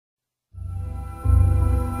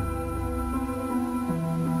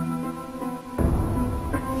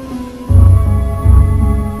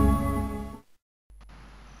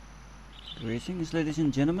Greetings ladies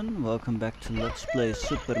and gentlemen, welcome back to Let's Play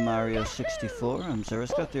Super Mario 64. I'm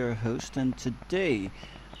Zaraskat, your host, and today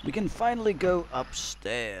we can finally go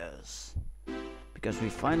upstairs. Because we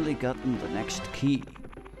finally gotten the next key.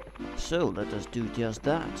 So let us do just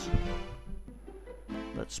that.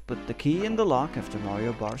 Let's put the key in the lock after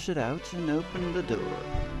Mario bars it out and open the door.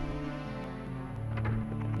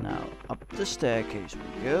 Now up the staircase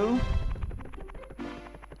we go.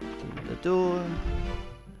 Through the door.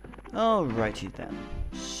 Alrighty then.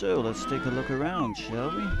 So let's take a look around, shall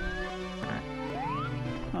we?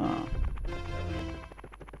 Huh.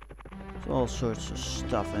 There's all sorts of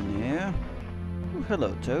stuff in here. Oh,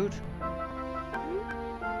 hello, Toad.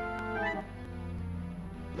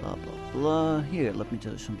 Blah blah blah. Here, let me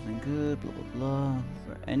tell you something good. Blah blah blah.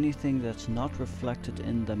 For anything that's not reflected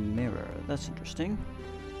in the mirror. That's interesting.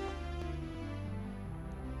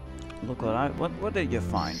 Look what did you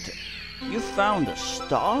find? You found a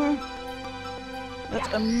star?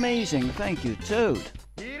 That's amazing, thank you, Toad.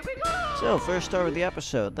 Here we go! So, first star of the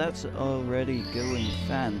episode, that's already going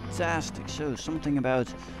fantastic. So, something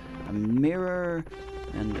about a mirror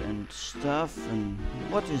and stuff, and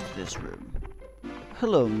what is this room?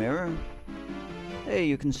 Hello, mirror. Hey,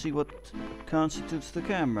 you can see what constitutes the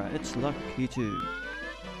camera. It's lucky too.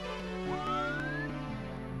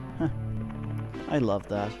 Huh. I love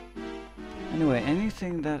that. Anyway,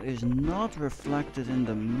 anything that is not reflected in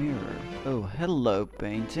the mirror. Oh, hello,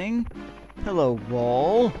 painting. Hello,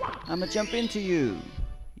 wall. I'ma jump into you.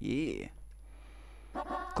 Yeah.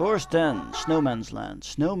 Course 10, Snowman's Land.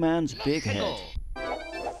 Snowman's Big Head.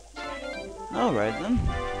 Alright then.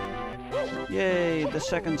 Yay, the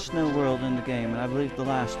second snow world in the game, and I believe the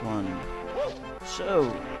last one.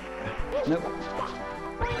 So... Nope.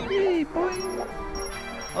 Yay, boing.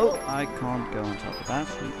 Oh, I can't go on top of that.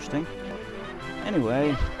 Interesting.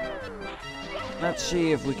 Anyway, let's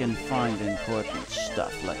see if we can find important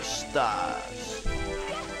stuff like stars.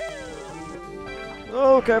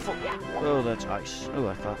 Oh, careful! Oh, that's ice. Oh,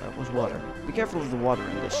 I thought that was water. Be careful of the water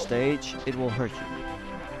in this stage. It will hurt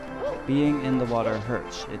you. Being in the water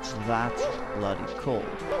hurts. It's that bloody cold.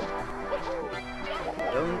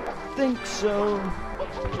 Don't think so.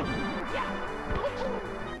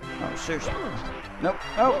 Oh, seriously. Nope.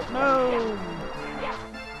 Oh, no!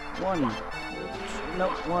 One. No,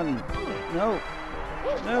 one. No.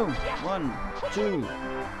 No. 1, 2,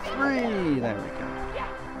 3. There we go.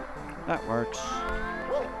 That works.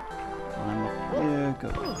 Climb up here.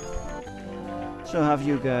 Go. So, have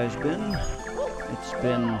you guys been? It's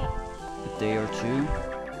been a day or two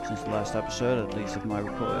since the last episode, at least if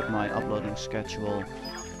my uploading schedule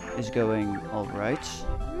is going alright.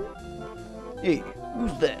 Hey,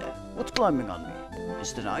 who's there? What's climbing on me?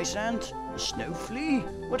 Is it an ice ant? A snow flea?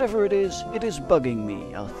 Whatever it is bugging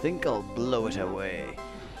me. I think I'll blow it away.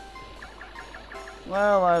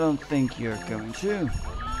 Well, I don't think you're going to.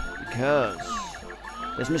 Because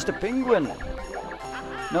there's Mr. Penguin.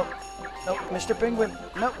 Nope. Nope, Mr. Penguin.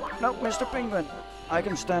 Nope, nope, Mr. Penguin. I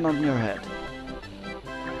can stand on your head.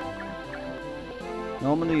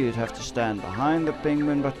 Normally you'd have to stand behind the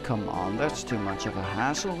penguin, but come on, that's too much of a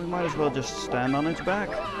hassle. We might as well just stand on its back.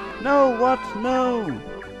 No, what? No!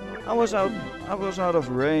 I was out of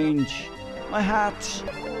range. My hat!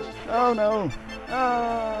 Oh no!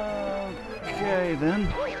 Okay then.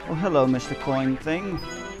 Oh, hello, Mr. Coin thing.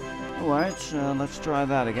 Alright, let's try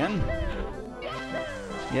that again.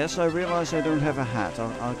 Yes, I realize I don't have a hat.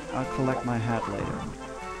 I'll collect my hat later.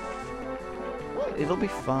 It'll be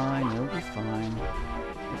fine, it'll be fine.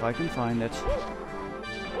 If I can find it.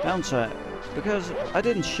 Downside, because I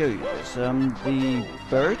didn't show you this, the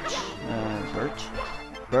bird,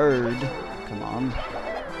 come on,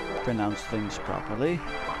 pronounce things properly.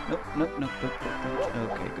 Nope.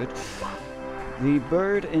 Okay, good. The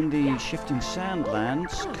bird in the shifting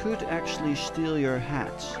sandlands could actually steal your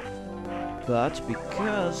hat. But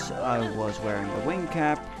because I was wearing a wing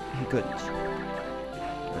cap, he couldn't.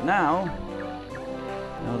 But now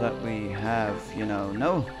that we have, you know,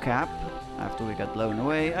 no cap, after we got blown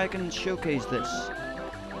away, I can showcase this.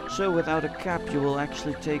 So without a cap, you will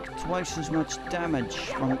actually take twice as much damage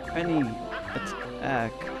from any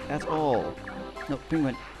attack at all. No,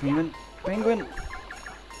 penguin.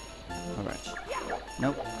 Alright.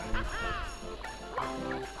 Nope.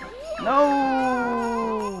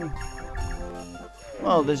 No!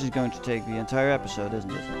 Well, this is going to take the entire episode,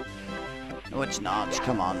 isn't it? No, it's not.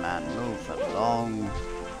 Come on, man. Move along.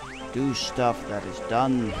 Do stuff that is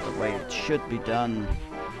done the way it should be done.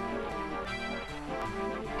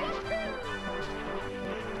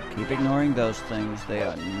 Keep ignoring those things. They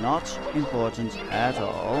are not important at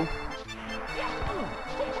all.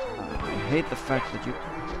 I hate the fact that you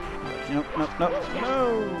No, no, no, no!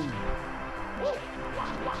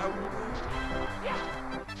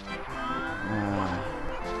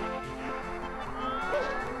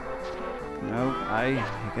 No,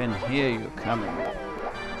 I can hear you coming.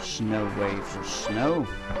 Snow waves of snow.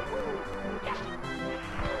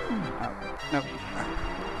 Oh, no.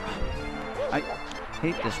 I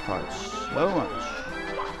hate this part so much.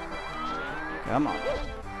 Come on.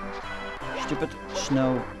 Stupid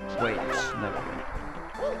snow waves. There we go.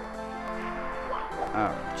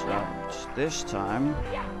 Alright, so this time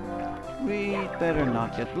we better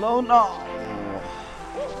not get blown off.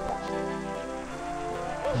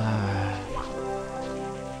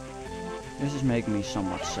 This is making me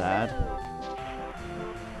somewhat sad.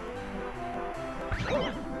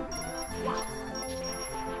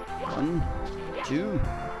 One, two,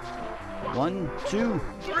 1, 2,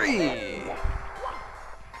 3.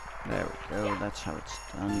 There we go. That's how it's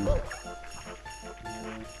done.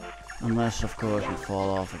 Unless, of course, we fall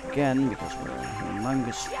off again because we're a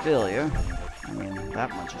humongous failure. I mean, that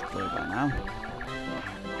much is clear by now.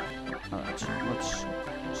 Alright, so let's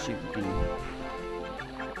see if we can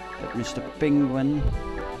get Mr. Penguin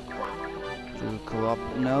to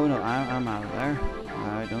cooperate. No, I'm out of there.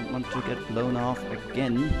 I don't want to get blown off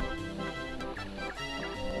again.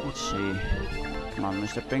 Let's see. Come on,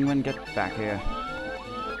 Mr. Penguin, get back here.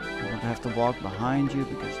 I don't have to walk behind you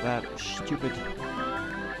because that is stupid.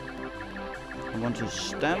 I want to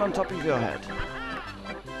stand on top of your head.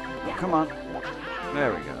 Oh, come on.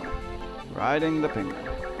 There we go. Riding the penguin.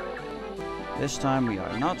 This time we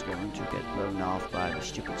are not going to get blown off by the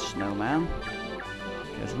stupid snowman.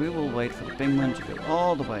 Because we will wait for the penguin to go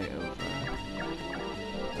all the way over.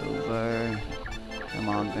 Over. Come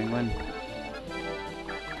on, penguin.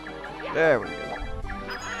 There we go.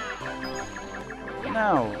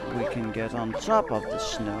 Now we can get on top of the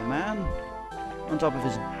snowman. On top of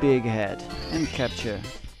his big head. And capture,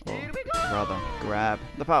 or rather grab,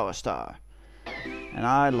 the power star. And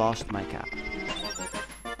I lost my cap.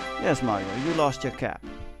 Yes, Mario, you lost your cap.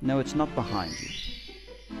 No, it's not behind you.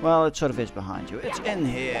 Well, it sort of is behind you. It's in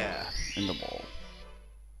here, in the wall.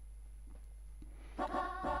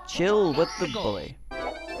 Chill with the bully.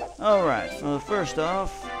 Alright, first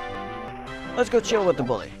off, let's go chill with the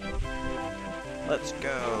bully. Let's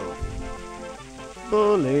go.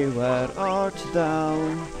 Bully, where art thou?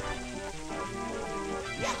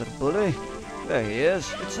 Mr. Bully? There he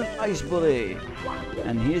is. It's an ice bully.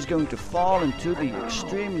 And he is going to fall into the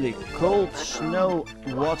extremely cold snow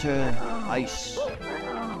water ice.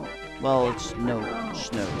 Well, it's no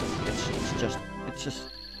snow. It's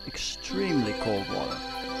just extremely cold water.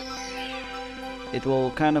 It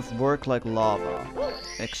will kind of work like lava,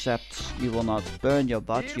 except you will not burn your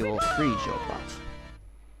butt, you will freeze your butt.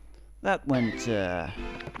 That went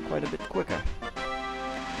quite a bit quicker.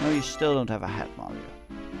 No, you still don't have a hat, Mario.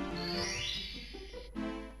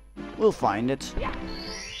 We'll find it.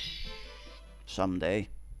 Someday.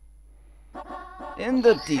 In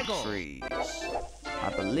the deep freeze.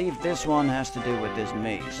 I believe this one has to do with this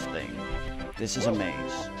maze thing. This is a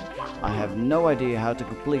maze. I have no idea how to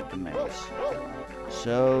complete the maze.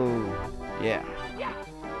 So, yeah.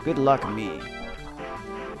 Good luck me.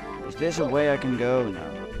 Is this a way I can go?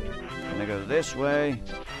 No. Can I go this way?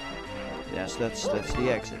 Yes, that's the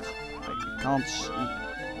exit. I can't see.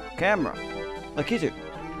 Camera! Lakitu!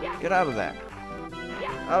 Get out of there!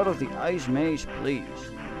 Out of the ice maze, please.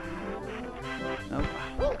 Nope.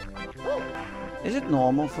 Is it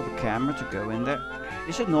normal for the camera to go in there?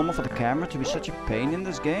 Is it normal for the camera to be such a pain in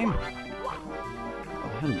this game?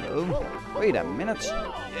 Oh, hello. Wait a minute.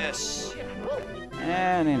 Yes.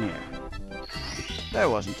 And in here. That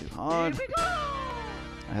wasn't too hard.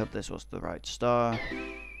 I hope this was the right star.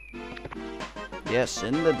 Yes,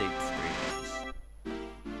 in the deep freeze.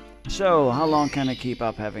 So, how long can I keep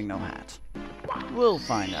up having no hat? We'll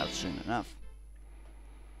find out soon enough.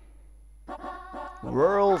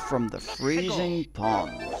 Whirl from the freezing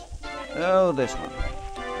pond. Oh, this one.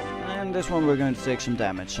 And this one we're going to take some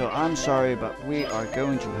damage, so I'm sorry, but we are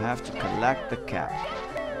going to have to collect the cap.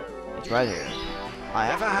 It's right here. I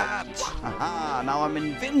have a hat! Haha, now I'm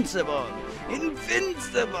invincible!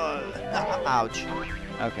 Invincible! Ouch.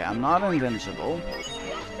 Okay, I'm not invincible.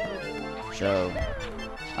 So,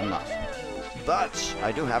 I'm not. But,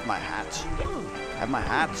 I do have my hat. I have my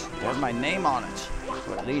hat. It has my name on it.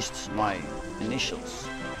 Or at least my initials.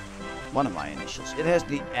 One of my initials. It has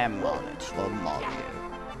the M on it for Mario.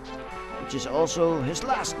 Which is also his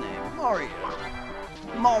last name, Mario.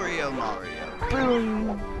 Mario.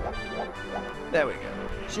 Boom! There we go.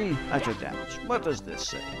 See, I took damage. What does this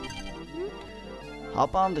say?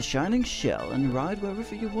 Hop on the shining shell and ride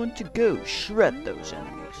wherever you want to go. Shred those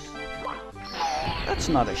enemies. That's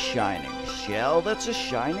not a shining shell, that's a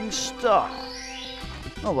shining star.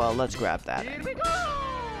 Oh well, let's grab that.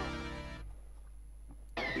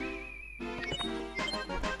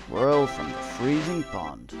 Whirl from the freezing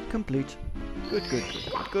pond. Complete. Good, good,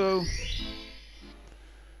 good. Go.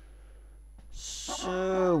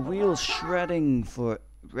 So, wheel shredding for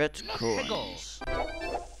red coins.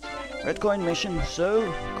 Red coin mission, so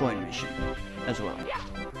coin mission as well.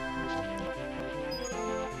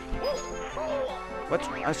 What?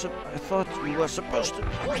 I thought you were supposed to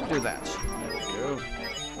do that. There we go.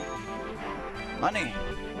 Money.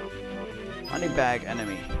 Money bag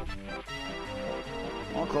enemy.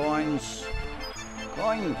 More coins.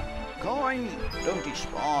 Coin. Coin. Don't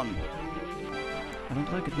despawn. I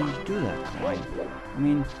don't like it when you do that, coin. I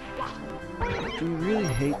mean, do you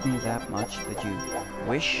really hate me that much that you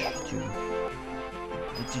wish to...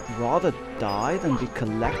 That you'd rather die than be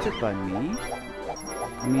collected by me?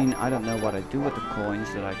 I mean, I don't know what I do with the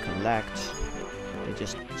coins that I collect. They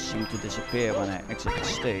just seem to disappear when I exit the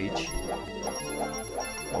stage.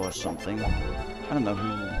 Or something. I don't know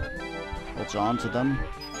who holds on to them.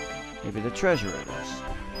 Maybe the treasurer does.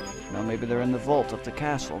 No, maybe they're in the vault of the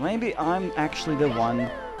castle. Maybe I'm actually the one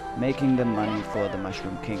making the money for the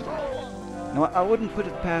Mushroom Kingdom. No, I wouldn't put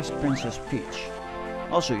it past Princess Peach.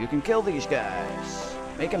 Also, you can kill these guys.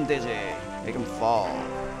 Make them dizzy. Make them fall.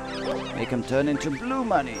 Make them turn into blue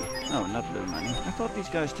money. No, not blue money. I thought these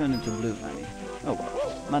guys turned into blue money. Oh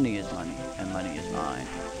well. Money is money, and money is mine.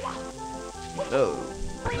 So,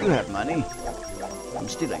 you have money. I'm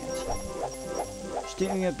stealing it.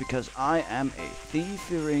 Stealing it because I am a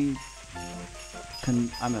thievery...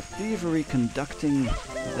 I'm a thievery conducting...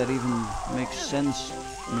 If that even makes sense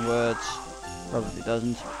in words. Probably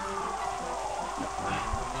doesn't. No.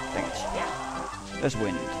 Dang it. There's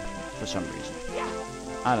wind, for some reason.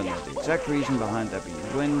 I don't know the exact reason behind there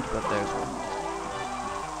being wind, but there's wind.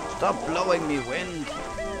 Stop blowing me, wind!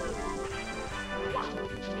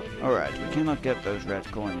 Alright, we cannot get those red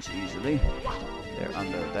coins easily. They're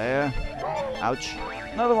under there. Ouch.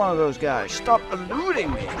 Another one of those guys. Stop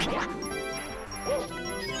eluding me!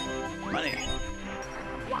 Money.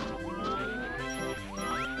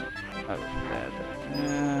 Oh,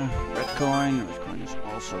 there. Red coin. Red coin is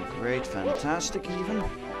also great. Fantastic, even.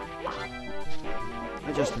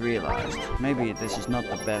 I just realized, maybe this is not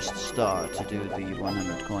the best star to do the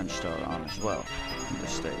 100 coin star on as well, in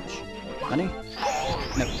this stage. Money?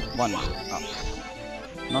 No, 1 up.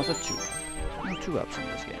 Not a 2 up. No 2 ups in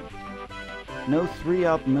this game. No 3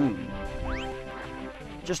 up moon.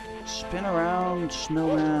 Just spin around,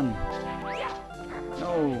 snowman.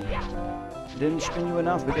 No. Didn't spin you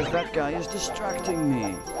enough because that guy is distracting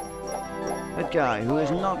me. That guy who is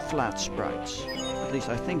not flat sprites. At least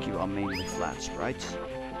I think you are mainly flat sprites.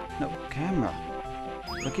 No, camera.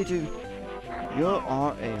 Lakitu, you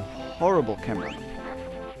are a horrible cameraman.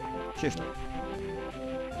 Seriously.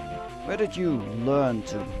 Where did you learn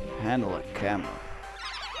to handle a camera?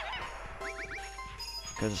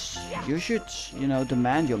 Because you should, you know,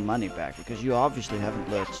 demand your money back, because you obviously haven't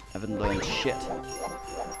learned shit.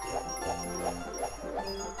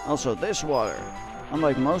 Also, this water.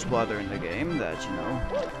 Unlike most water in the game that, you know,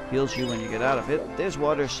 heals you when you get out of it, this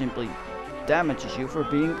water simply damages you for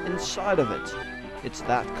being inside of it. It's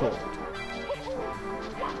that cold.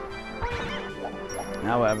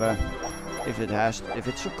 However, if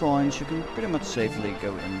it's for coins, you can pretty much safely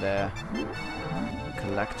go in there,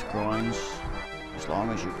 collect coins, as long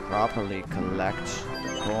as you properly collect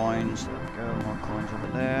the coins. There we go, more coins over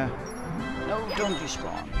there. No, don't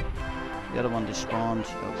despawn. The other one despawned.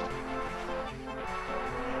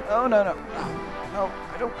 Oh no, no. No,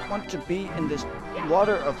 I don't want to be in this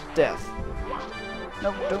water of death.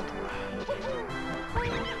 No, don't.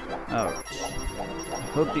 Alright.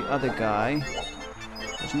 Hope the other guy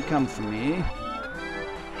doesn't come for me.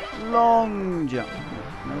 Long jump.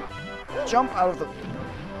 No. Jump out of the...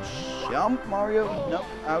 Jump, Mario. No,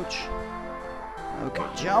 ouch. Okay,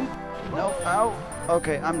 jump. No, ow.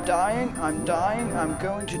 Okay, I'm dying. I'm dying. I'm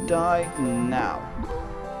going to die now.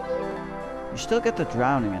 You still get the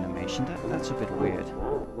drowning animation. That's a bit weird.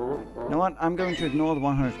 You know what? I'm going to ignore the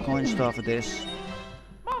 100 coin star for this.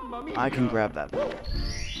 I can grab that.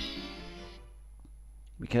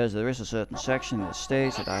 Because there is a certain section in the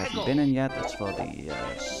stage that I haven't been in yet. That's for the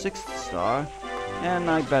 6th star. And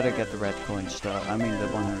I better get the red coin star. I mean the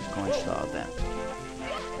 100 coin star then.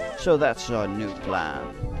 So that's our new plan.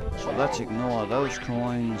 So let's ignore those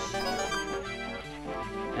coins.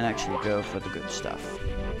 And actually go for the good stuff.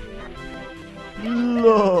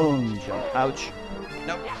 Long jump. Ouch.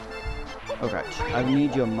 Nope. Alright, I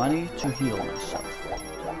need your money to heal myself.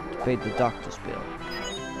 To pay the doctor's bill.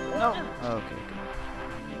 No. Okay, good.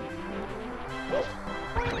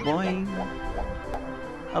 Boing.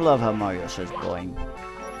 I love how Mario says boing.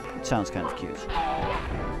 It sounds kind of cute.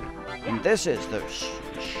 And this is the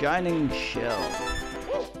shining shell.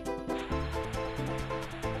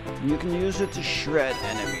 You can use it to shred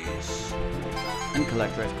enemies and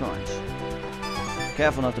collect red coins.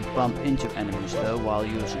 Careful not to bump into enemies though while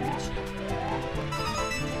using it.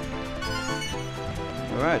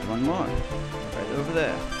 Alright, one more. Right over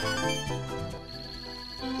there.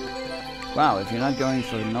 Wow, if you're not going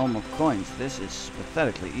for normal coins, this is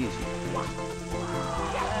pathetically easy.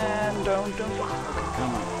 And don't. Okay,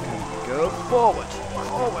 come on. Go forward.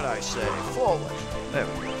 Forward, I say. Forward. There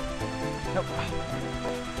we go. Nope.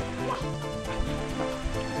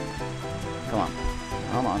 Come on.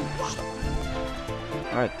 Come on. Stop.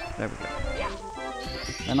 Alright, there we go.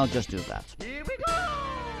 And I'll just do that. Here we go!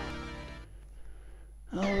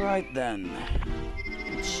 Alright then.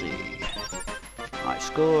 Let's see. High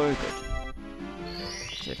score, good.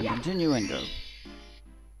 Save and continue and go.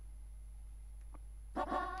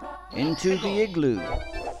 Into the igloo.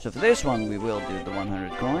 So for this one we will do the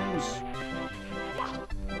 100 coins.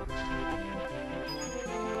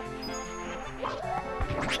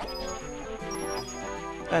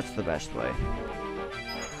 That's the best way.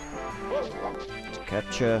 To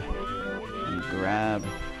capture and grab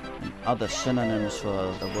and other synonyms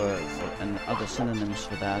for the word and other synonyms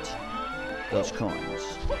for that, those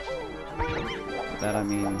coins. By that I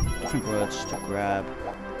mean different words: to grab,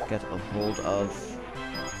 get a hold of,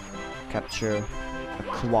 capture,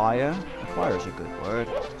 acquire. Acquire is a good word.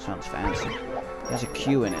 Sounds fancy. There's a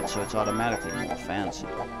Q in it, so it's automatically more fancy.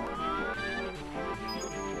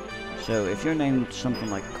 So if you're named something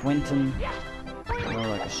like Quentin, or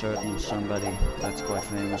like a certain somebody that's quite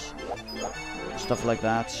famous, stuff like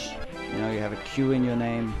that, you know, you have a Q in your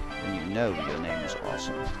name, and you know your name is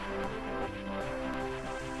awesome.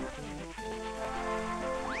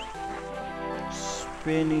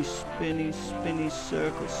 Spinny, spinny, spinny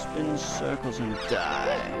circles, spin circles and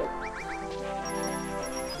die.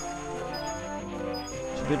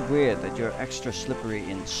 It's a bit weird that you're extra slippery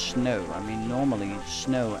in snow. I mean, normally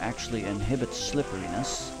snow actually inhibits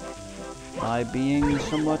slipperiness by being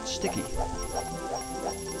somewhat sticky.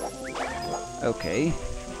 Okay.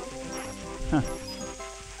 Huh.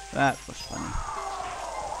 That was funny.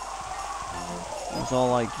 It was all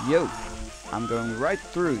like, yo, I'm going right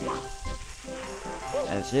through you.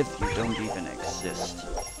 As if you don't even exist.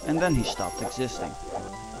 And then he stopped existing.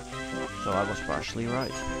 So I was partially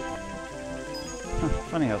right.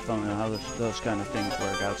 Funny how those kind of things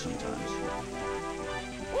work out sometimes.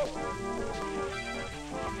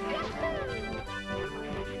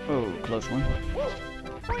 Oh, close one.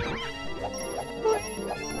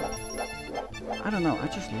 I don't know, I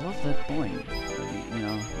just love that boing. You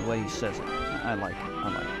know, the way he says it. I like it. I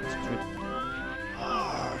like it. It's really...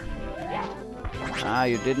 Ah,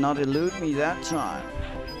 you did not elude me that time.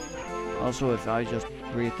 Also, if I just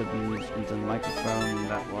breathed into the microphone,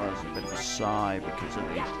 that was a bit of a sigh because of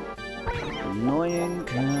the annoying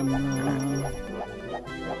camera.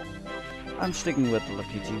 I'm sticking with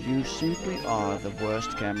Lucky. You simply are the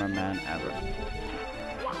worst cameraman ever.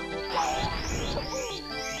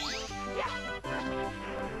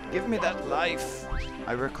 Give me that life.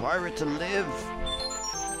 I require it to live.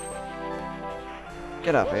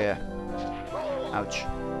 Get up here. Ouch.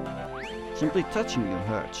 Simply touching you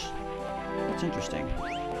hurts. That's interesting.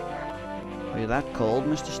 Are you that cold,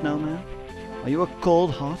 Mr. Snowman? Are you a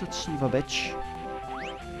cold-hearted son of a bitch?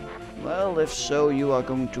 Well, if so, you are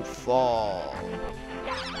going to fall.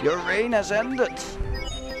 Your reign has ended.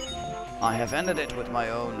 I have ended it with my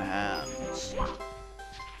own hands.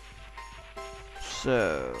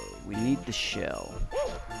 So, we need the shell.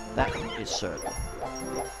 That is certain.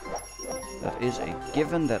 That is a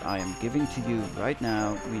given that I am giving to you right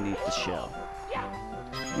now. We need the shell.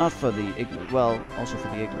 Not for the igloo. Well, also for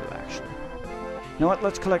the igloo, actually. You know what?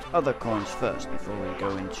 Let's collect other coins first before we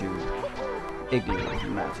go into igloo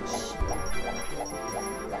matters.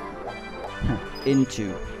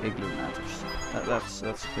 Into igloo matters.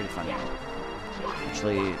 That's pretty funny.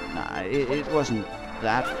 Actually, nah, it wasn't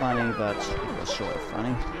that funny, but it was sort of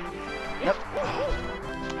funny. Nope.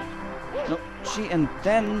 Nope. See, and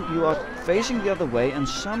then you are facing the other way, and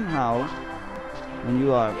somehow, when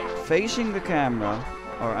you are facing the camera,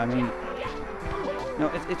 or I mean, no,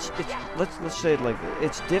 it's let's say it like this.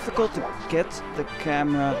 It's difficult to get the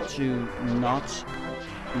camera to not,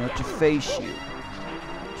 you know, to face you,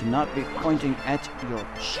 to not be pointing at your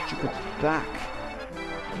stupid back.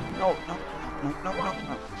 No.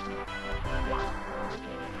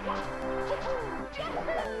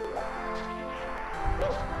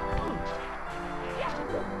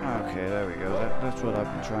 Okay, there we go. That's what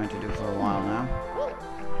I've been trying to do for a while now.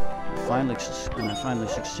 I finally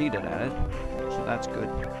succeeded at it, so that's good.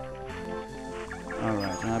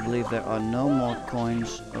 Alright, and I believe there are no more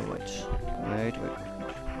coins. Oh, wait.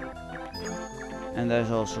 And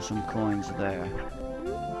there's also some coins there.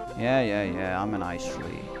 Yeah, I'm an ice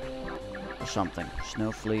flea. Or something.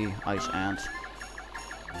 Snow flea, ice ant.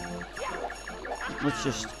 Let's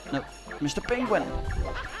just... No, Mr. Penguin!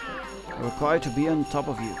 I'm required to be on top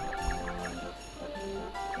of you.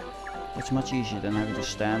 It's much easier than having to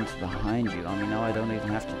stand behind you. I mean, now I don't even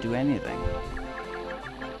have to do anything.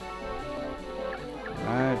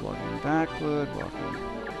 Right, walking backward, walking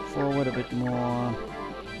forward a bit more,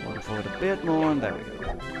 walking forward a bit more, and there we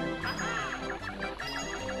go.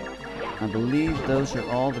 I believe those are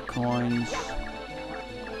all the coins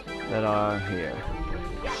that are here.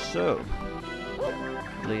 So,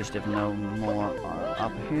 at least if no more are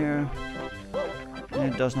up here,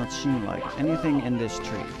 and it does not seem like anything in this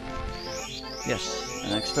tree. Yes,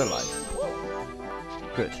 an extra life.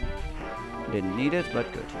 Good. Didn't need it,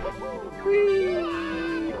 but good.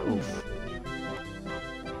 Whee! Oof.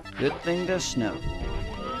 Good thing there's snow.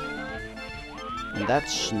 And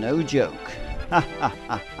that's no joke. Ha ha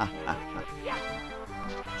ha ha ha.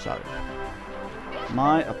 Sorry.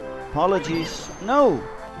 My apologies. No!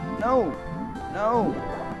 No! No!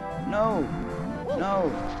 No!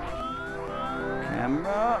 No!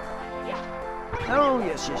 Camera! Oh,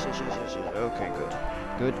 yes. Okay,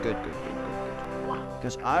 good. Good.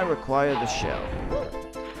 Because I require the shell.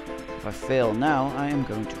 If I fail now, I am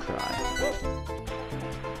going to cry.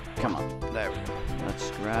 Come on, there we go. Let's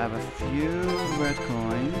grab a few red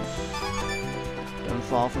coins. Don't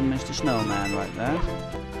fall from Mr. Snowman right there.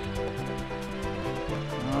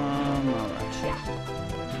 Alright.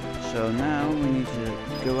 So now we need to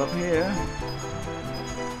go up here.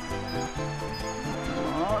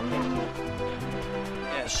 Come on.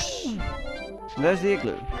 Yes. There's the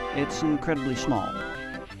igloo. It's incredibly small.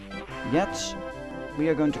 Yet, we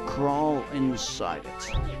are going to crawl inside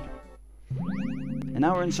it. And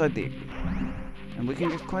now we're inside the igloo. And we can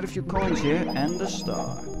get quite a few coins here and a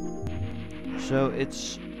star. So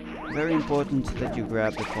it's very important that you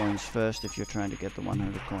grab the coins first if you're trying to get the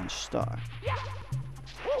 100 coin star.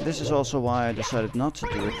 This is also why I decided not to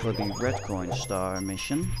do it for the red coin star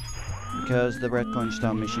mission. Because the red coin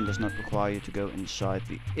star mission does not require you to go inside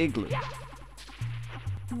the igloo.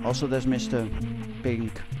 Also there's Mr.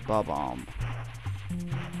 Pink Bob-omb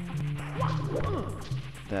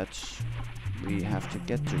that we have to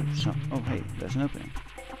get to. Oh hey, there's an opening.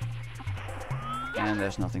 And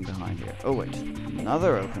there's nothing behind here. Oh wait,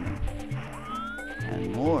 another opening.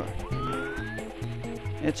 And more.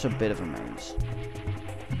 It's a bit of a maze.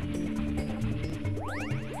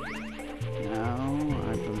 Now,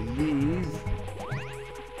 I believe...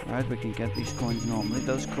 Right, we can get these coins normally.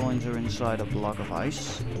 Those coins are inside a block of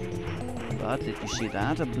ice. But did you see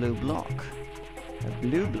that? A blue block. A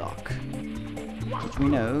blue block. Which we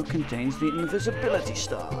know contains the invisibility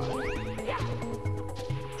star.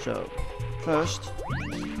 So, first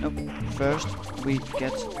we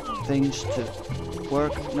get things to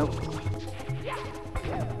work. Nope.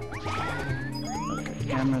 Okay,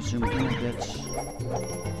 camera zoom in a bit.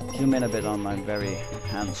 Zoom in a bit on my very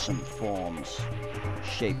handsome forms,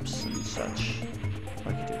 shapes and such.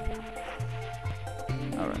 Like you do.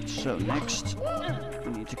 Alright, so next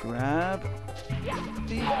we need to grab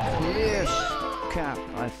the clear cap,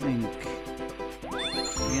 I think.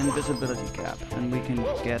 The invisibility cap, and we can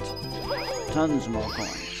get tons more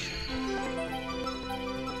coins.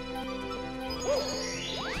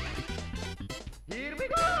 Here we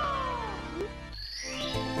go!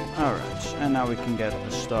 Alright, and now we can get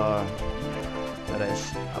the star that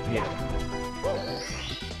is up here.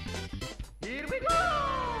 Here we go!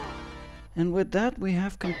 And with that we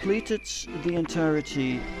have completed the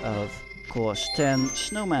entirety of Course 10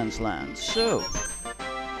 Snowman's Land. So,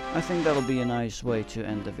 I think that'll be a nice way to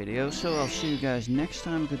end the video, so I'll see you guys next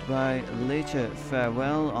time. Goodbye, later,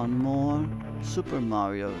 farewell on more Super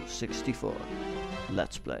Mario 64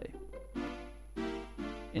 Let's Play.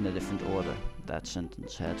 In a different order that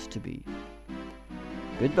sentence had to be.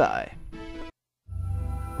 Goodbye.